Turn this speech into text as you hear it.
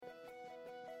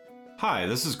Hi,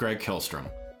 this is Greg Kilstrom.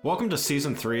 Welcome to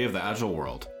Season 3 of the Agile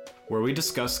World, where we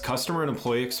discuss customer and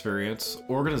employee experience,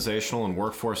 organizational and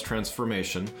workforce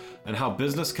transformation, and how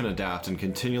business can adapt and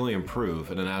continually improve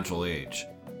in an agile age.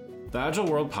 The Agile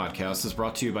World podcast is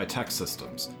brought to you by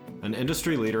TEKsystems, an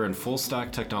industry leader in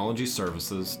full-stack technology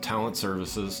services, talent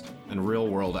services, and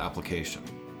real-world application.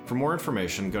 For more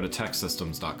information, go to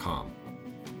teksystems.com.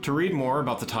 To read more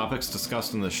about the topics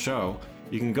discussed in this show,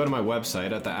 you can go to my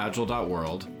website at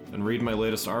theagile.world and read my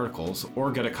latest articles,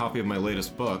 or get a copy of my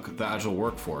latest book, The Agile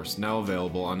Workforce, now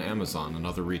available on Amazon and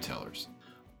other retailers.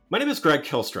 My name is Greg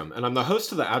Kilstrom, and I'm the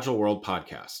host of the Agile World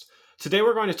podcast. Today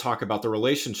we're going to talk about the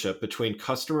relationship between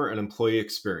customer and employee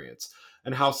experience,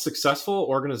 and how successful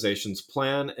organizations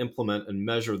plan, implement, and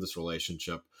measure this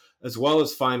relationship, as well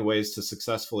as find ways to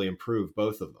successfully improve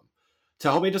both of them. To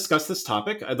help me discuss this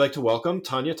topic, I'd like to welcome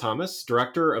Tanya Thomas,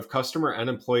 Director of Customer and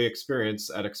Employee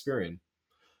Experience at Experian.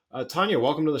 Tanya,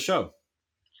 welcome to the show.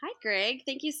 Hi, Greg.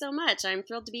 Thank you so much. I'm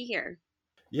thrilled to be here.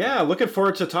 Yeah, looking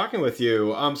forward to talking with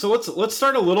you. So let's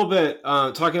start a little bit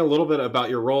talking a little bit about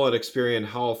your role at Experian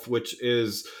Health, which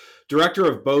is director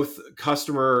of both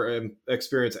customer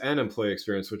experience and employee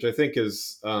experience, which I think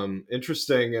is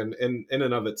interesting and in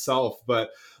and of itself. But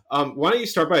why don't you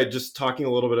start by just talking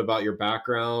a little bit about your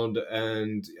background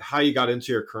and how you got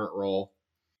into your current role?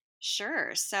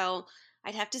 Sure. So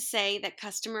I'd have to say that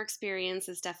customer experience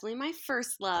is definitely my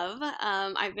first love.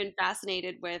 I've been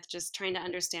fascinated with just trying to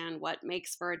understand what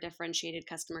makes for a differentiated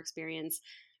customer experience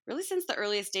really since the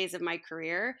earliest days of my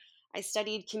career. I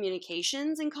studied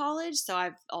communications in college, so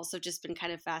I've also just been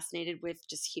kind of fascinated with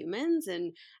just humans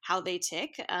and how they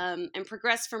tick, and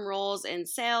progressed from roles in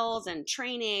sales and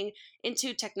training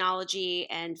into technology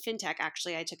and fintech.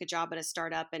 Actually, I took a job at a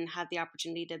startup and had the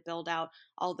opportunity to build out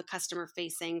all the customer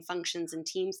facing functions and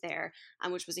teams there,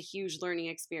 which was a huge learning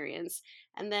experience.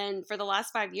 And then for the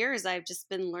last 5 years, I've just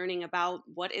been learning about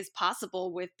what is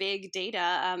possible with big data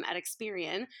at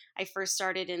Experian. I first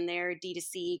started in their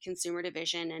D2C consumer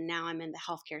division, and now I'm in the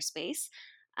healthcare space.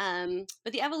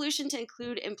 But the evolution to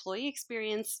include employee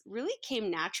experience really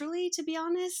came naturally, to be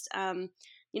honest.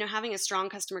 Having a strong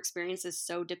customer experience is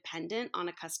so dependent on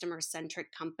a customer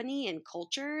centric company and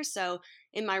culture. So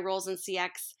in my roles in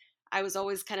CX, I was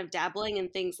always kind of dabbling in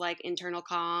things like internal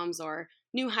comms or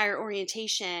new hire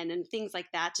orientation and things like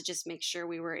that to just make sure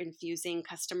we were infusing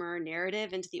customer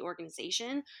narrative into the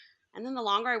organization. And then the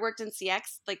longer I worked in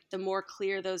CX, like the more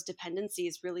clear those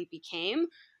dependencies really became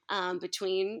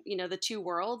between, the two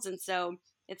worlds. And so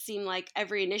it seemed like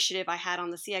every initiative I had on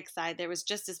the CX side, there was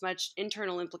just as much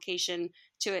internal implication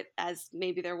to it as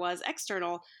maybe there was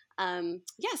external.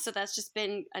 So that's just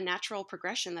been a natural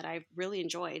progression that I've really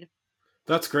enjoyed.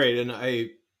 That's great, and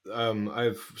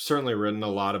I've certainly written a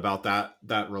lot about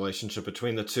that relationship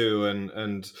between the two,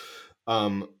 and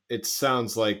it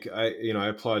sounds like I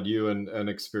applaud you and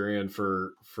Experian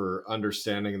for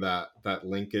understanding that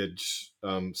linkage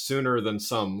sooner than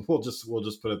some. We'll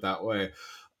just put it that way.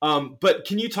 But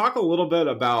can you talk a little bit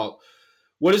about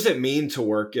what does it mean to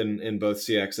work in both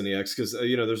CX and EX? Because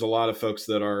there's a lot of folks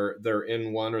they're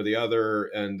in one or the other,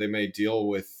 and they may deal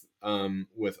with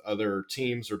other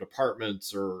teams or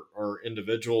departments or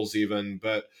individuals even.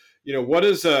 But what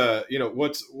is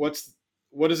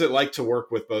what is it like to work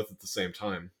with both at the same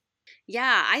time?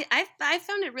 Yeah, I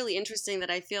found it really interesting that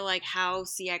I feel like how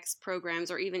CX programs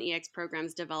or even EX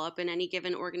programs develop in any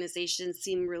given organization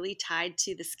seem really tied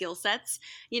to the skill sets,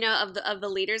 of the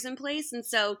leaders in place. And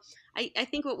so I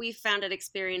think what we've found at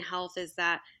Experian Health is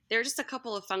that there are just a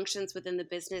couple of functions within the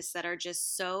business that are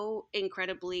just so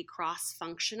incredibly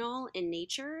cross-functional in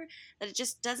nature that it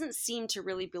just doesn't seem to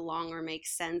really belong or make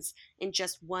sense in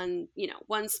just one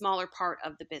smaller part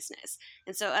of the business.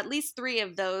 And so at least three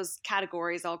of those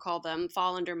categories, I'll call them,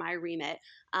 fall under my remit.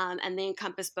 And they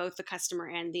encompass both the customer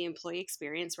and the employee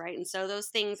experience, right? And so those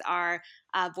things are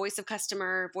voice of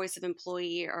customer, voice of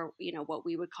employee, or what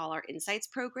we would call our insights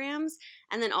programs,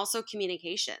 and then also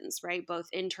communications, right? Both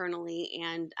internally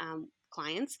and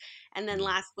clients. And then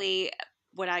lastly,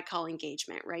 what I call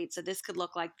engagement, right? So this could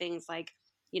look like things like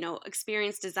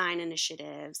experience design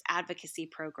initiatives, advocacy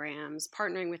programs,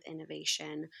 partnering with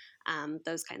innovation,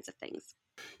 those kinds of things.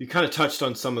 You kind of touched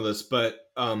on some of this, but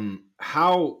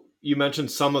how you mentioned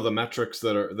some of the metrics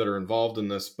that are involved in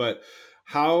this, but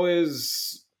how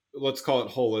is, let's call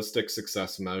it, holistic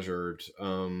success measured?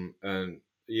 And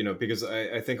because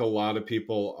I think a lot of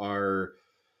people are,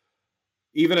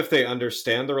 even if they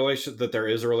understand that there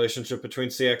is a relationship between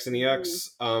CX and EX,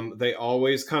 they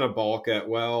always kind of balk at,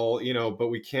 but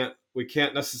we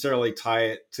can't necessarily tie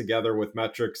it together with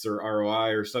metrics or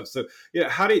ROI or stuff. So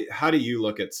how do you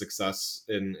look at success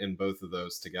in both of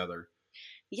those together?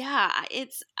 Yeah,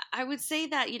 I would say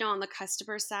that, on the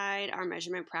customer side, our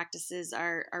measurement practices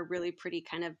are really pretty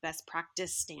kind of best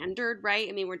practice standard, right?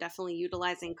 I mean, we're definitely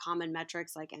utilizing common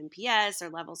metrics like NPS or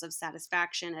levels of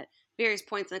satisfaction at various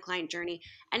points in the client journey.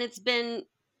 And it's been,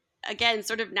 again,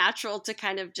 sort of natural to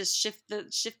kind of just shift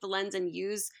the lens and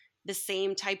use the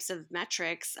same types of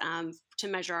metrics, to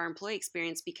measure our employee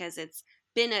experience, because it's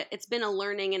been a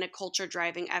learning and a culture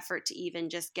driving effort to even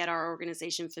just get our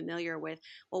organization familiar with,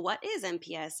 well, what is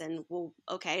NPS? And, well,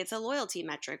 okay, it's a loyalty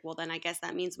metric. Well, then I guess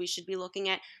that means we should be looking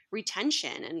at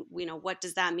retention, and, what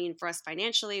does that mean for us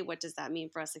financially? What does that mean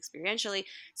for us experientially?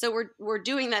 So we're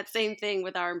doing that same thing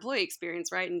with our employee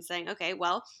experience, right? And saying, okay,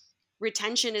 well,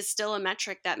 retention is still a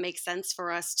metric that makes sense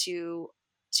for us to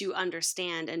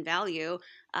understand and value.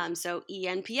 So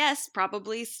ENPS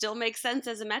probably still makes sense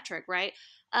as a metric, right?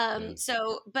 Yeah.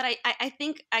 But I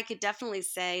think I could definitely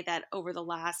say that over the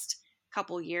last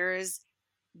couple years,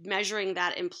 measuring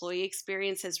that employee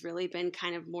experience has really been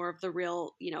kind of more of the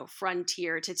real,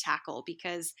 frontier to tackle,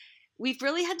 because we've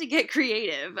really had to get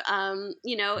creative. Mhm.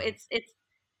 It's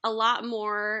a lot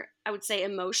more, I would say,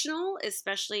 emotional,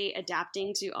 especially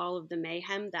adapting to all of the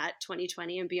mayhem that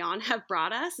 2020 and beyond have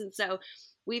brought us. And so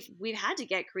we've had to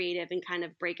get creative and kind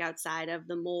of break outside of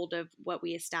the mold of what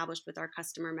we established with our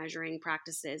customer measuring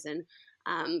practices. And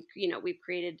we've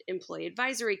created employee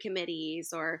advisory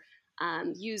committees, or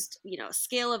used, a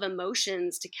scale of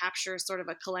emotions to capture sort of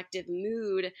a collective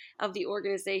mood of the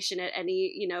organization at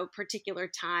any, particular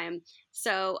time.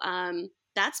 So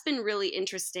that's been really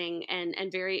interesting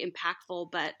and very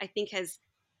impactful, but I think has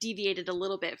deviated a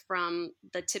little bit from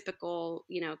the typical,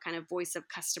 kind of voice of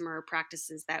customer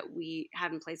practices that we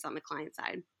have in place on the client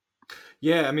side.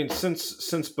 Yeah, I mean,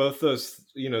 since both those,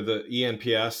 the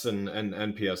ENPS and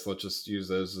NPS, let's just use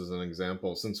those as an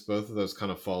example. Since both of those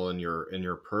kind of fall in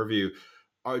your purview,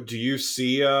 do you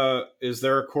see? Is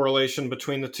there a correlation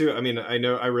between the two? I mean,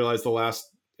 I realize the last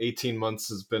 18 months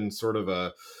has been sort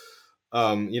of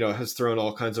has thrown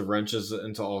all kinds of wrenches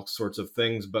into all sorts of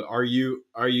things. But are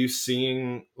you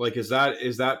seeing, like, is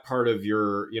that part of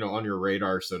your, on your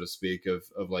radar, so to speak,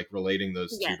 of like relating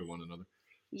those two Yes. to one another?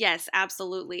 Yes,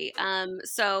 absolutely.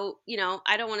 So,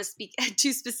 I don't want to speak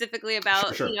too specifically Sure,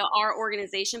 about, sure, our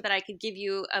organization, but I could give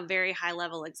you a very high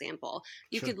level example.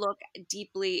 You sure. could look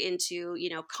deeply into,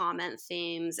 comment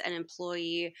themes and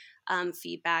employee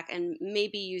feedback, and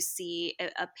maybe you see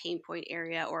a pain point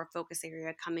area or a focus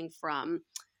area coming from,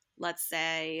 let's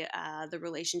say, the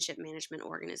relationship management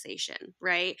organization,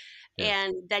 right? Yeah.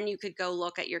 And then you could go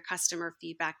look at your customer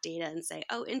feedback data and say,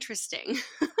 oh, interesting.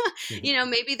 Mhm.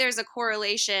 Maybe there's a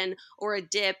correlation or a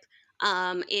dip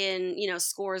in,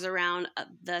 scores around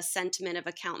the sentiment of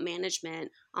account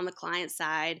management on the client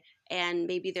side. And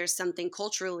maybe there's something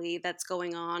culturally that's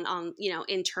going on,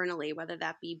 internally, whether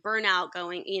that be burnout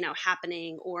going,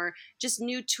 happening, or just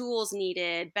new tools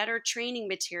needed, better training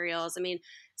materials. I mean,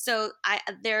 so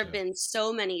there have Yeah. been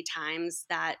so many times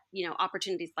that,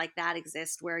 opportunities like that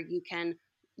exist, where you can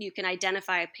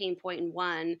identify a pain point in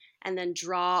one and then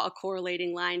draw a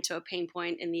correlating line to a pain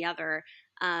point in the other.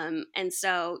 And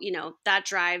so, that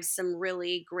drives some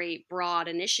really great broad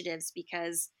initiatives,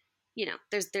 because,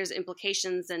 there's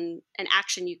implications and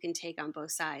action you can take on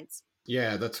both sides.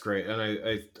 Yeah, that's great,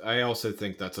 and I also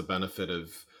think that's a benefit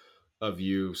of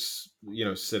you,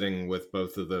 sitting with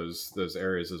both of those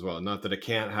areas as well. Not that it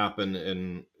can't happen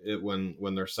in it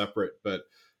when they're separate, but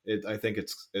I think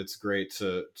it's great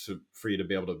to for you to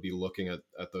be able to be looking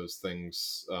at those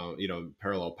things,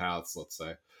 parallel paths, let's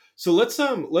say. So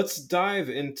let's dive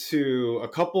into a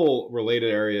couple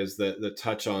related areas that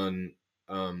touch on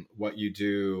what you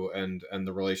do and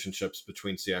the relationships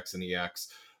between CX and EX.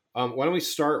 Why don't we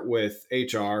start with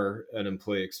HR and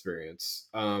employee experience?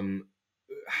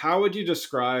 How would you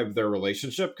describe their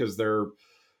relationship? Because they're,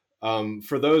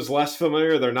 for those less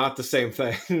familiar, they're not the same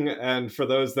thing, and for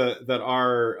those that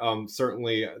are,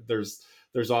 certainly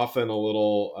there's often a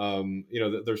little,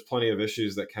 there's plenty of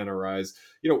issues that can arise.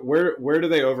 Where do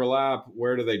they overlap?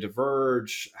 Where do they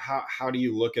diverge? How do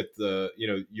you look at the,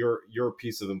 your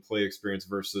piece of employee experience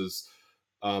versus,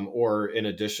 or in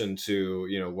addition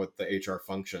to, what the HR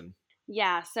function?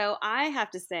 Yeah, so I have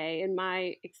to say, in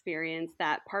my experience,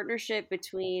 that partnership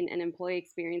between an employee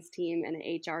experience team and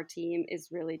an HR team is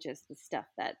really just the stuff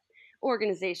that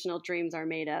organizational dreams are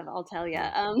made of, I'll tell you.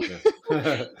 Yeah,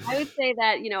 yeah. I would say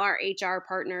that, our HR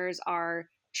partners are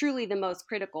truly the most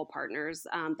critical partners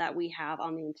that we have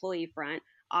on the employee front,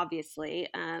 obviously.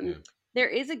 Yeah. There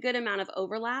is a good amount of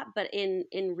overlap, but in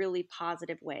really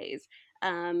positive ways.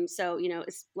 So,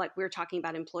 it's like we were talking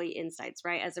about employee insights,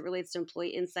 right? As it relates to employee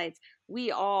insights,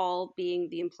 we all, being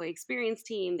the employee experience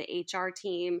team, the HR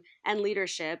team, and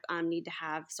leadership, need to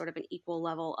have sort of an equal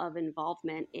level of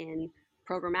involvement in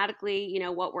programmatically,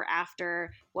 what we're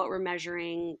after, what we're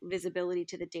measuring, visibility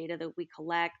to the data that we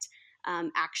collect,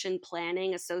 action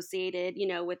planning associated,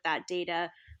 with that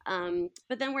data.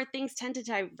 But then where things tend to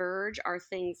diverge are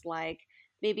things like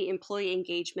maybe employee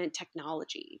engagement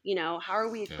technology. How are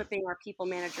we Yeah. equipping our people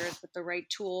managers with the right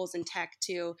tools and tech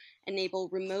to enable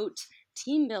remote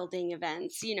team building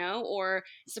events, or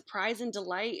surprise and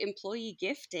delight employee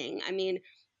gifting? I mean,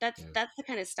 that's Yeah. that's the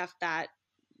kind of stuff that,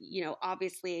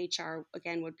 obviously HR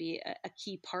again would be a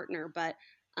key partner, but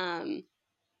um,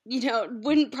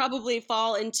 wouldn't probably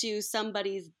fall into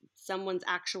someone's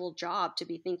actual job to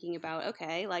be thinking about,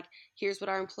 okay, like, here's what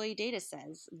our employee data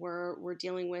says. We're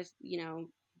dealing with,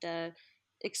 the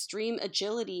extreme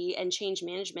agility and change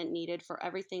management needed for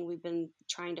everything we've been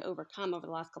trying to overcome over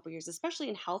the last couple of years, especially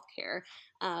in healthcare,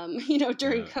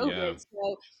 during Yeah. Yeah. COVID.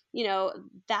 So,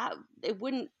 that it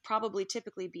wouldn't probably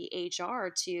typically be HR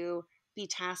to be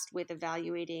tasked with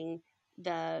evaluating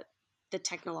the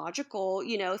technological,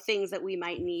 things that we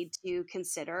might need to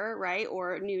consider, right?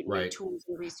 Or new Right. tools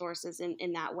and resources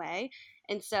in that way.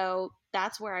 And so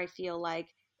that's where I feel like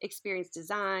experience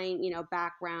design,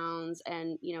 backgrounds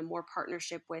and, more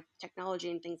partnership with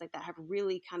technology and things like that have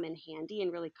really come in handy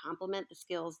and really complement the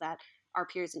skills that our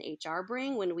peers in HR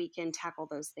bring when we can tackle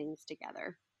those things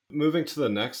together. Moving to the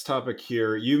next topic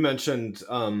here, you mentioned,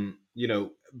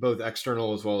 both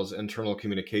external as well as internal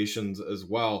communications as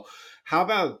well. How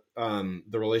about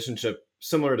the relationship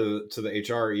similar to the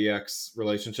HR EX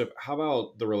relationship? How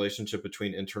about the relationship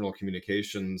between internal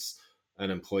communications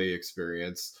and employee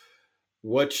experience?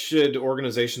 What should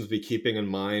organizations be keeping in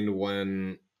mind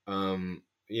when,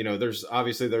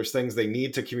 there's things they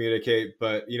need to communicate,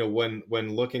 but when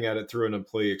looking at it through an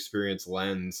employee experience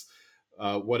lens,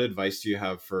 what advice do you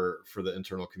have for the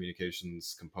internal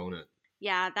communications component?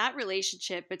 Yeah, that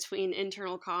relationship between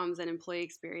internal comms and employee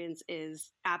experience is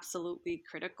absolutely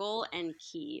critical and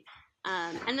key.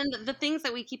 And then the things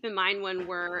that we keep in mind when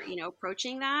we're,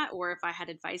 approaching that, or if I had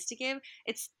advice to give,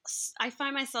 I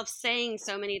find myself saying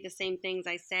so many of the same things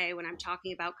I say when I'm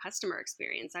talking about customer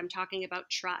experience. I'm talking about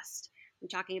trust. I'm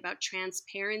talking about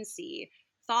transparency,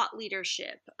 thought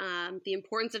leadership, the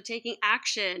importance of taking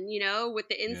action, with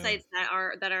the Yeah. insights that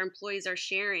our employees are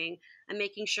sharing, and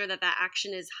making sure that that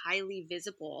action is highly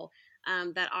visible,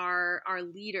 that our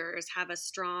leaders have a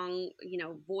strong,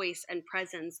 voice and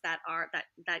presence that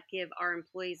give our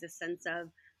employees a sense of,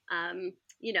 um,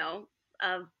 you know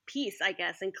of peace, I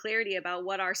guess, and clarity about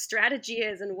what our strategy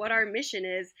is and what our mission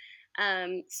is.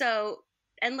 So,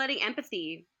 and letting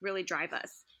empathy really drive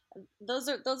us. Those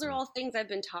are Yeah. all things I've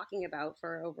been talking about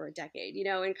for over a decade,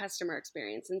 in customer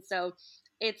experience. And so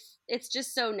it's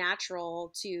just so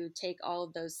natural to take all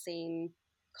of those same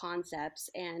concepts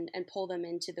and pull them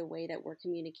into the way that we're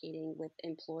communicating with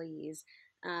employees.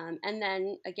 And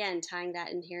then again, tying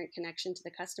that inherent connection to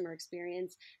the customer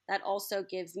experience, that also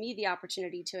gives me the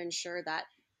opportunity to ensure that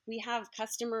we have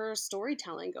customer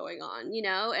storytelling going on,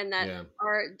 and that Yeah.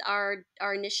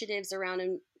 our initiatives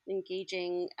around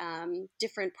engaging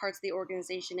different parts of the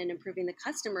organization and improving the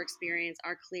customer experience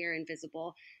are clear and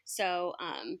visible. So,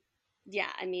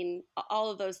 yeah, I mean,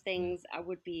 all of those Yeah. things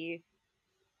would be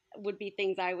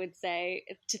things I would say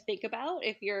to think about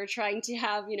if you're trying to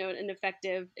have, an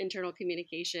effective internal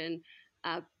communication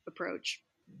approach.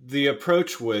 The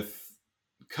approach with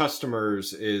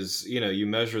customers is, you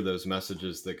measure those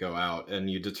messages that go out and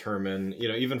you determine,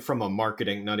 even from a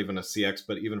marketing, not even a CX,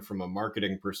 but even from a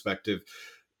marketing perspective,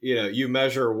 you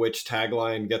measure which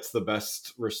tagline gets the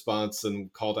best response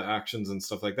and call to actions and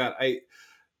stuff like that.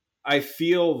 I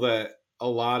feel that a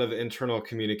lot of internal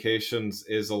communications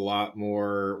is a lot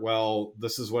more, well,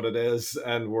 this is what it is,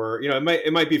 and we're,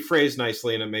 it might be phrased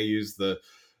nicely and it may use the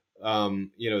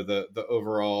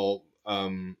overall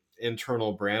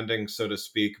internal branding, so to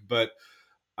speak, but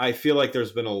I feel like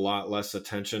there's been a lot less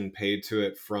attention paid to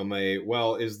it from a,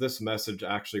 well, is this message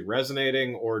actually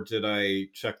resonating, or did I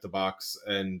check the box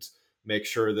and make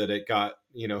sure that it got,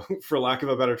 for lack of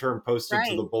a better term, posted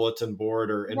to the Right. bulletin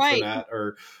board or Right. intranet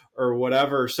or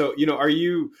whatever. So, are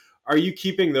you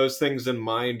keeping those things in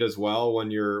mind as well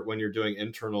when you're doing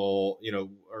internal,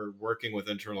 or working with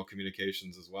internal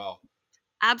communications as well?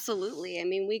 Absolutely. I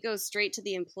mean, we go straight to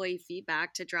the employee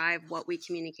feedback to drive what we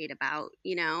communicate about,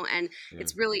 and Yeah.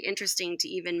 it's really interesting to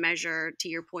even measure, to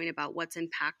your point about what's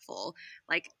impactful.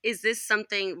 Like, is this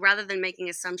something, rather than making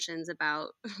assumptions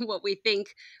about what we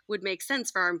think would make sense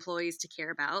for our employees to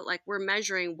care about, like we're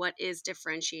measuring what is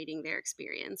differentiating their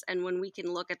experience. And when we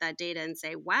can look at that data and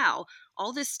say, wow,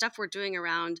 all this stuff we're doing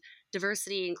around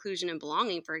diversity, inclusion, and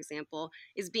belonging, for example,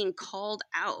 is being called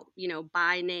out,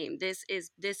 by name. This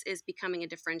is becoming a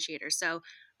differentiator. So,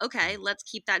 okay, let's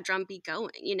keep that drumbeat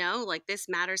going. Like this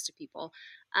matters to people.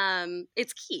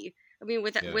 It's key. I mean,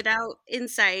 Yeah. without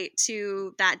insight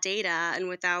to that data and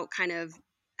without kind of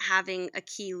having a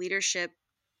key leadership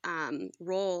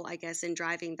role, I guess, in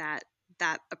driving that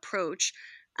approach,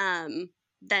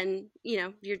 then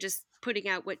you're just putting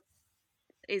out what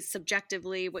is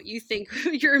subjectively what you think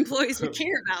your employees would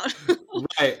care about.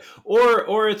 Right.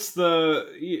 Or it's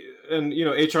and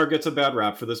HR gets a bad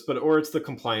rap for this, but or it's the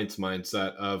compliance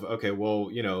mindset of, okay, well,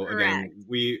 again, Correct.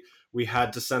 we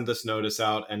had to send this notice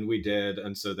out and we did,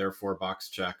 and so therefore box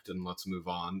checked and let's move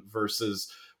on, versus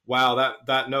wow,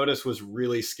 that notice was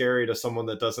really scary to someone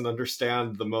that doesn't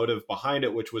understand the motive behind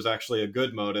it, which was actually a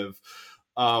good motive.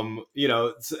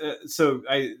 So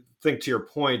I think, to your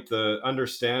point, the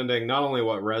understanding not only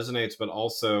what resonates but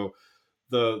also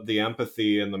the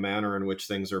empathy and the manner in which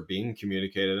things are being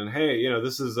communicated. And hey,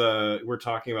 this is we're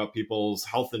talking about people's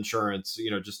health insurance,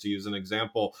 just to use an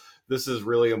example. This is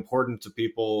really important to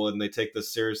people and they take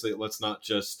this seriously. Let's not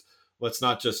just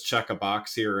check a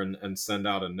box here and send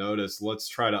out a notice. Let's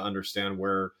try to understand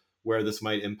where this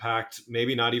might impact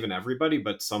maybe not even everybody,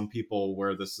 but some people,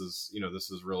 where this is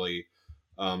really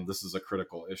this is a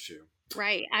critical issue.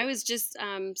 Right. I was just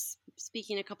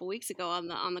speaking a couple weeks ago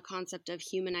on the concept of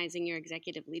humanizing your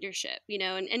executive leadership,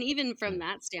 and even Yeah. from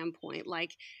that standpoint,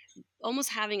 like almost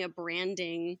having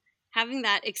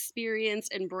that experience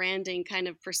and branding kind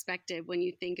of perspective when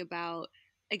you think about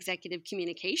executive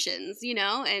communications, and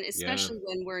Yeah. especially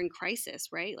when we're in crisis,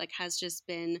 right? Like has just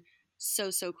been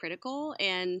so critical.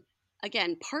 And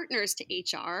again, partners to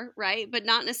HR, right? But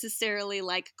not necessarily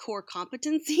like core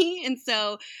competency. And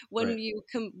so when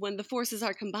Right. when the forces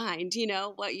are combined,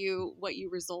 what you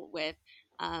result with,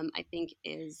 I think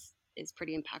is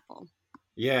pretty impactful.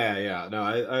 Yeah. No,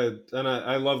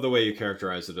 I love the way you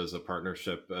characterize it as a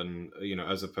partnership, and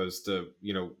as opposed to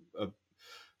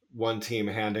one team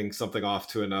handing something off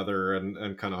to another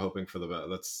and kind of hoping for the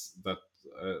best.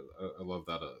 I love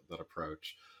that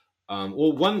approach.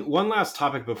 Well, one last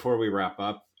topic before we wrap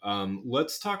up.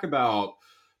 Let's talk about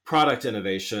product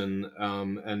innovation,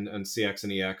 and CX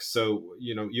and EX. So,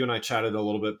 you and I chatted a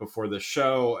little bit before the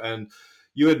show, and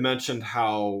you had mentioned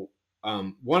how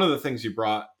one of the things you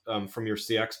brought from your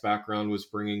CX background was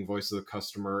bringing voice of the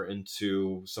customer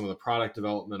into some of the product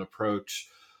development approach,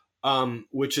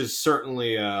 which is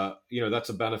certainly that's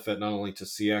a benefit not only to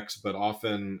CX, but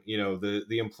often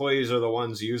the employees are the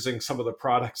ones using some of the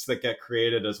products that get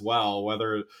created as well,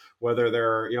 whether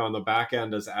they're on the back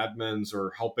end as admins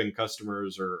or helping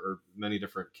customers, or many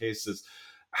different cases.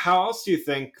 How else do you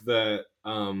think that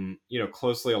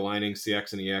closely aligning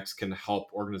CX and EX can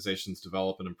help organizations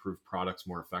develop and improve products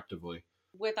more effectively?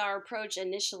 With our approach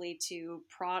initially to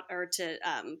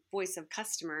voice of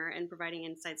customer and providing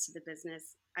insights to the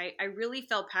business, I really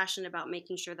felt passionate about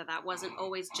making sure that wasn't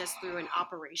always just through an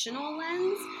operational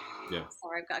lens. Yeah.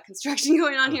 Sorry, I've got construction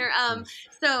going on Oh, here. nice.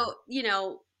 So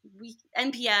we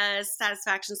NPS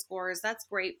satisfaction scores, that's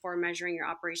great for measuring your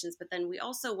operations, but then we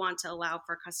also want to allow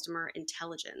for customer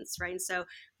intelligence, right? And so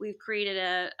we've created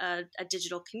a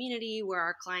digital community where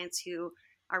our clients who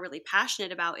are really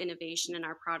passionate about innovation and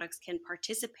our products can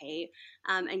participate,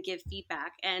 and give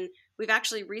feedback. And we've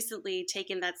actually recently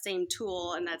taken that same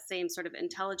tool and that same sort of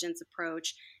intelligence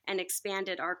approach and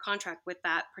expanded our contract with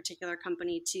that particular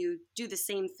company to do the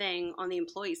same thing on the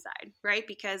employee side, right?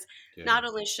 Because Yeah. not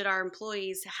only should our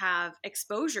employees have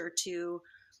exposure to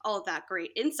all of that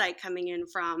great insight coming in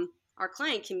from our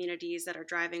client communities that are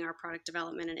driving our product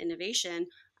development and innovation,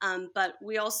 but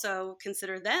we also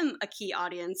consider them a key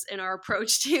audience in our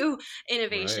approach to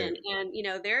innovation, Right.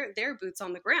 and their boots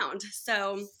on the ground.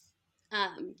 So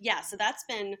yeah, so that's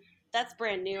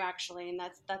brand new actually, and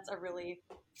that's a really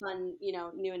fun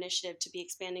new initiative to be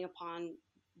expanding upon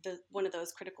the one of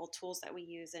those critical tools that we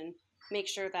use, and make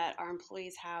sure that our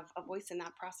employees have a voice in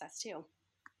that process too.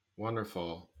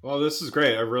 Wonderful. Well, this is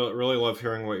great. I really love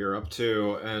hearing what you're up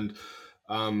to, and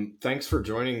thanks for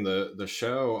joining the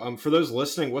show. For those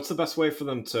listening, what's the best way for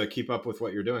them to keep up with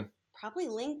what you're doing? Probably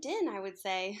LinkedIn, I would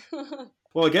say.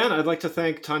 Well, again, I'd like to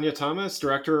thank Tanya Thomas,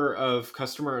 Director of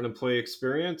Customer and Employee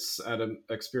Experience at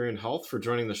Experian Health, for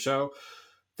joining the show.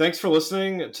 Thanks for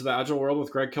listening to the Agile World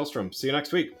with Greg Kihlstrom. See you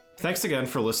next week. Thanks again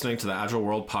for listening to the Agile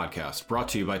World podcast, brought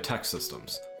to you by Tech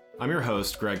Systems. I'm your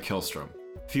host, Greg Kihlstrom.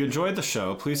 If you enjoyed the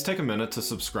show, please take a minute to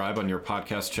subscribe on your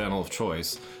podcast channel of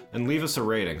choice and leave us a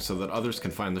rating so that others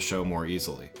can find the show more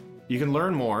easily. You can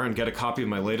learn more and get a copy of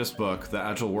my latest book, The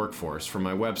Agile Workforce, from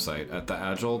my website at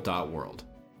theagile.world.